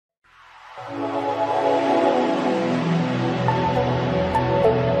Hi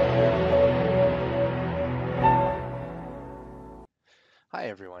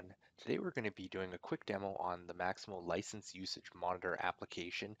everyone. Today we're going to be doing a quick demo on the Maximo License Usage Monitor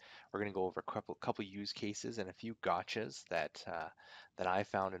application. We're going to go over a couple use cases and a few gotchas that I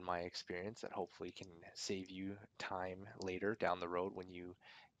found in my experience that hopefully can save you time later down the road when you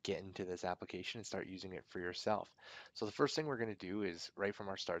get into this application and start using it for yourself. So the first thing we're going to do is right from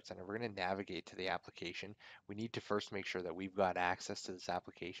our Start Center, we're going to navigate to the application. We need to first make sure that we've got access to this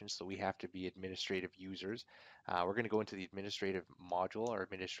application, so we have to be administrative users. We're going to go into the administrative module or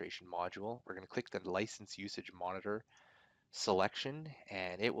administration module. We're going to click the license usage monitor selection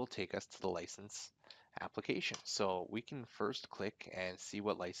and it will take us to the license application. So we can first click and see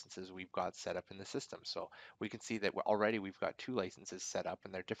what licenses we've got set up in the system. So we can see that already we've got two licenses set up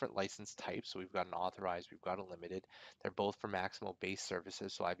and they're different license types. So we've got an authorized, we've got a limited. They're both for Maximo based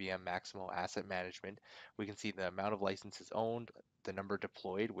services. So IBM Maximo Asset Management. We can see the amount of licenses owned, the number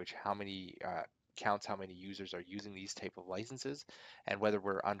deployed, which how many counts how many users are using these type of licenses, and whether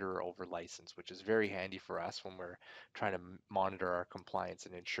we're under or over licensed, which is very handy for us when we're trying to monitor our compliance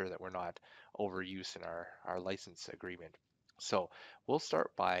and ensure that we're not overuse in our license agreement. So we'll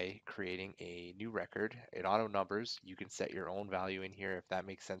start by creating a new record. It auto numbers. You can set your own value in here if that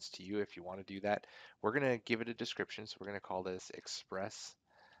makes sense to you, if you want to do that. We're going to give it a description. So we're going to call this Express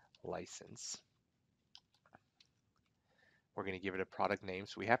License. We're going to give it a product name.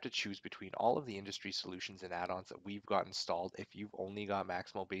 So we have to choose between all of the industry solutions and add-ons that we've got installed. If you've only got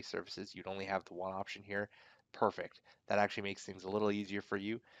Maximo based services, you'd only have the one option here. Perfect. That actually makes things a little easier for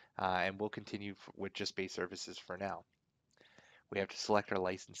you. And we'll continue with just base services for now. We have to select our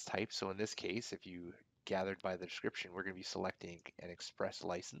license type. So in this case, if you gathered by the description, we're going to be selecting an express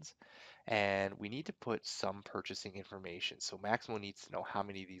license. And we need to put some purchasing information. So Maximo needs to know how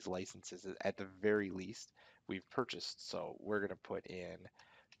many of these licenses at the very least we've purchased. So we're going to put in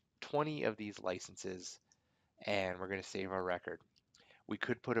 20 of these licenses and we're going to save our record. We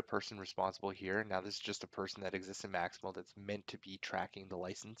could put a person responsible here. Now this is just a person that exists in Maximo that's meant to be tracking the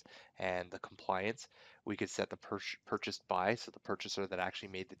license and the compliance. We could set the purchased by, so the purchaser that actually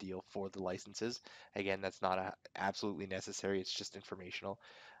made the deal for the licenses. Again, that's not absolutely necessary, it's just informational.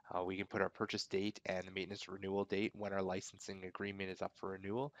 We can put our purchase date and the maintenance renewal date when our licensing agreement is up for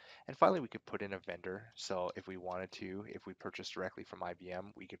renewal. And finally, we could put in a vendor. So if we wanted to, if we purchase directly from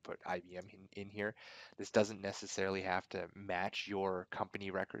IBM, we could put IBM in here. This doesn't necessarily have to match your company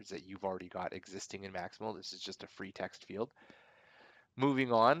records that you've already got existing in Maximo. This is just a free text field.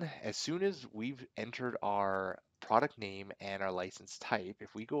 Moving on, as soon as we've entered our product name and our license type,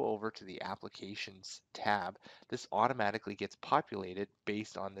 if we go over to the applications tab, this automatically gets populated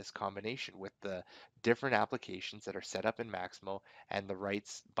based on this combination with the different applications that are set up in Maximo and the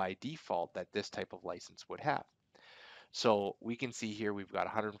rights by default that this type of license would have. So we can see here we've got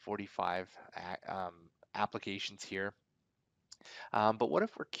 145 applications here. But what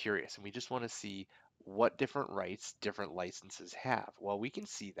if we're curious and we just want to see what different rights different licenses have? Well, we can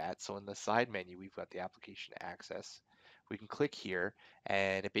see that. So in the side menu, we've got the application access. We can click here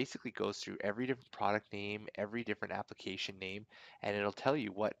and it basically goes through every different product name, every different application name, and it'll tell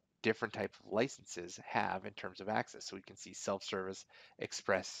you what different types of licenses have in terms of access. So we can see self-service,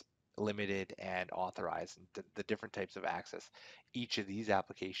 express, limited, and authorized, and the different types of access each of these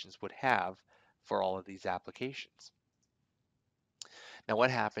applications would have for all of these applications. Now,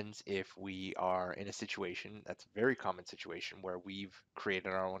 what happens if we are in a situation, that's a very common situation, where we've created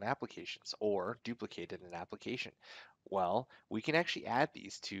our own applications or duplicated an application? Well, we can actually add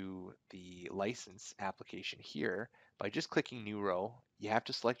these to the license application here by just clicking new row. You have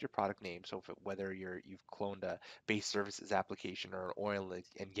to select your product name. So whether you've cloned a base services application or an oil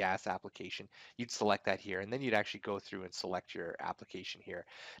and gas application, you'd select that here, and then you'd actually go through and select your application here.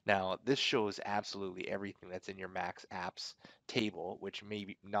 Now, this shows absolutely everything that's in your Max apps table, which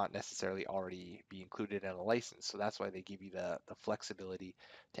may not necessarily already be included in a license. So that's why they give you the flexibility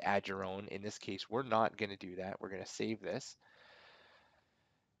to add your own. In this case, we're not going to do that. We're going to save this.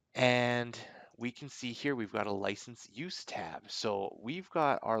 And we can see here we've got a license use tab. So we've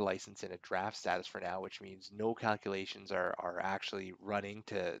got our license in a draft status for now, which means no calculations are actually running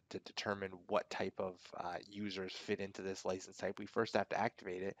to determine what type of users fit into this license type. We first have to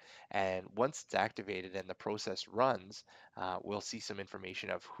activate it. And once it's activated and the process runs, we'll see some information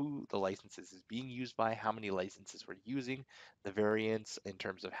of who the licenses is being used by, how many licenses we're using, the variance in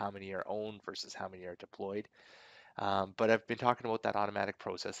terms of how many are owned versus how many are deployed. But I've been talking about that automatic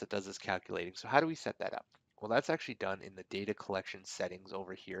process that does this calculating. So how do we set that up? Well, that's actually done in the data collection settings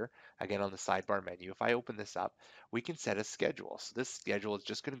over here. Again, on the sidebar menu, if I open this up, we can set a schedule. So this schedule is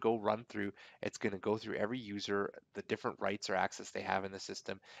just going to go run through, it's going to go through every user, the different rights or access they have in the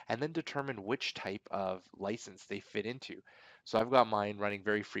system, and then determine which type of license they fit into. So I've got mine running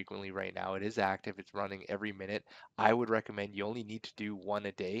very frequently right now. It is active, it's running every minute. I would recommend you only need to do one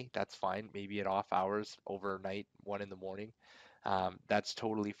a day. That's fine. Maybe at off hours, overnight, one in the morning. That's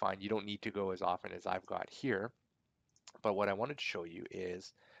totally fine. You don't need to go as often as I've got here. But what I wanted to show you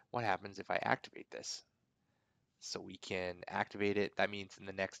is what happens if I activate this. So we can activate it. That means in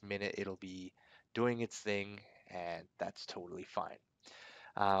the next minute it'll be doing its thing, and that's totally fine.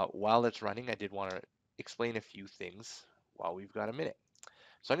 While it's running, I did want to explain a few things while we've got a minute.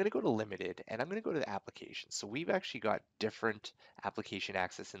 So I'm going to go to limited and I'm going to go to the application. So we've actually got different application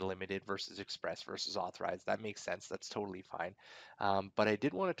access in limited versus express versus authorized. That makes sense. That's totally fine. But I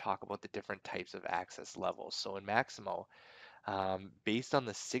did want to talk about the different types of access levels. So in Maximo, based on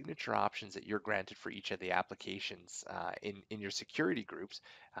the signature options that you're granted for each of the applications in your security groups,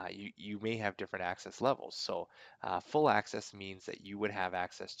 you may have different access levels. So full access means that you would have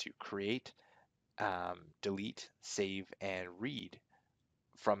access to create, delete, save, and read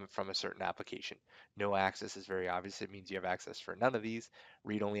from a certain application. No access is very obvious. It means you have access for none of these.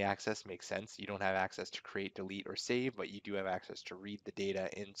 Read-only access makes sense. You don't have access to create, delete, or save, but you do have access to read the data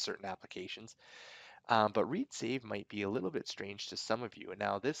in certain applications. But read save might be a little bit strange to some of you. And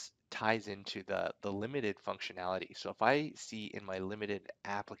now this ties into the limited functionality. So if I see in my limited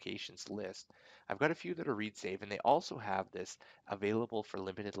applications list, I've got a few that are read save, and they also have this available for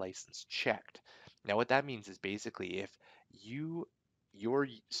limited license checked. Now what that means is basically if you your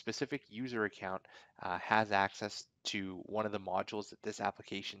specific user account has access to one of the modules that this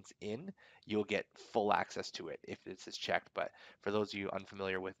application's in, you'll get full access to it if this is checked. But for those of you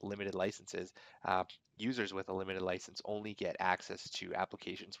unfamiliar with limited licenses, uh, users with a limited license only get access to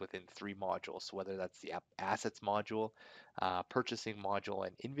applications within 3 modules. So whether that's the assets module, purchasing module,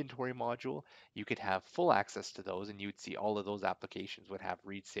 and inventory module, you could have full access to those, and you would see all of those applications would have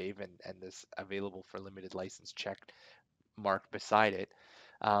read save and this available for limited license checked marked beside it.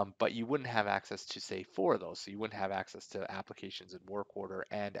 But you wouldn't have access to say 4 of those. So you wouldn't have access to applications in work order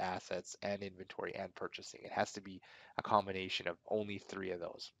and assets and inventory and purchasing. It has to be a combination of only 3 of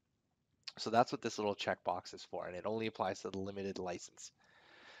those. So that's what this little checkbox is for, and it only applies to the limited license.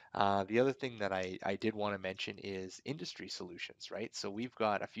 The other thing that I did want to mention is industry solutions, right? So we've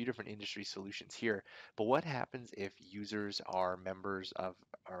got a few different industry solutions here, but what happens if users are members of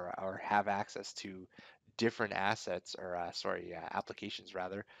or have access to different assets or sorry, applications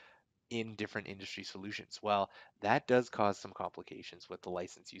rather, in different industry solutions? Well, that does cause some complications with the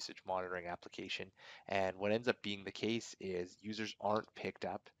license usage monitoring application. And what ends up being the case is users aren't picked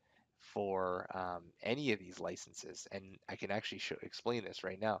up for any of these licenses. And I can actually explain this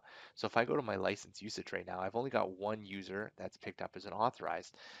right now. So if I go to my license usage right now, I've only got one user that's picked up as an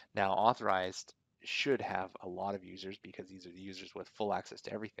authorized. Now, authorized should have a lot of users because these are the users with full access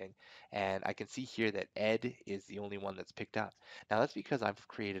to everything. And I can see here that Ed is the only one that's picked up. Now that's because I've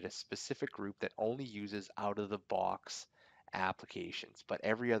created a specific group that only uses out of the box applications, but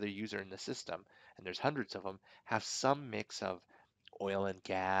every other user in the system, and there's hundreds of them, have some mix of oil and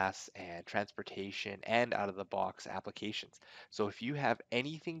gas and transportation and out of the box applications. So if you have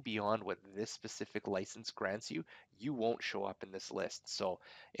anything beyond what this specific license grants you, you won't show up in this list. So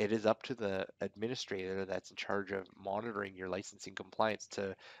it is up to the administrator that's in charge of monitoring your licensing compliance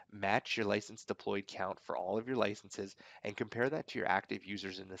to match your license deployed count for all of your licenses and compare that to your active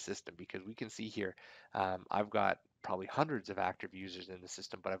users in the system, because we can see here I've got probably hundreds of active users in the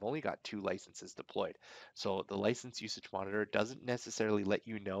system, but I've only got 2 licenses deployed. So the license usage monitor doesn't necessarily let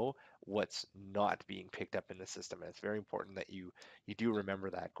you know what's not being picked up in the system. And it's very important that you do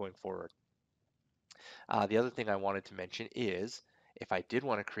remember that going forward. The other thing I wanted to mention is if I did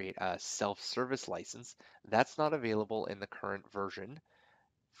want to create a self-service license, that's not available in the current version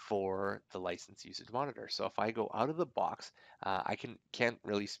for the license usage monitor. So if I go out of the box, I can't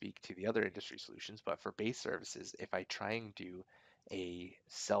really speak to the other industry solutions, but for base services, if I try and do a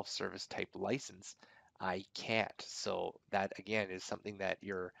self-service type license, I can't. So that again is something that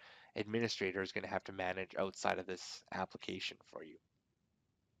your administrator is going to have to manage outside of this application for you.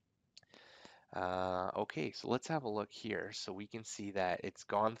 Okay, so let's have a look here. So we can see that it's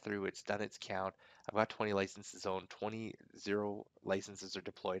gone through, it's done its count. I've got 20 licenses owned, 0 licenses are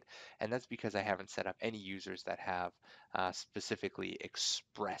deployed, and that's because I haven't set up any users that have specifically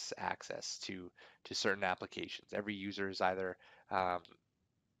express access to certain applications. Every user is either um,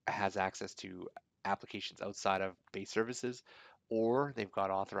 has access to applications outside of base services, or they've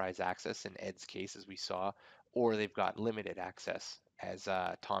got authorized access in Ed's case, as we saw, or they've got limited access, as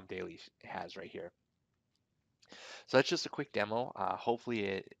Tom Daly has right here. So that's just a quick demo. Hopefully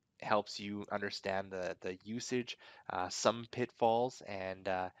it helps you understand the usage, some pitfalls, and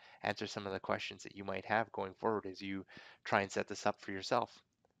answer some of the questions that you might have going forward as you try and set this up for yourself.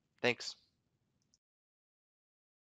 Thanks.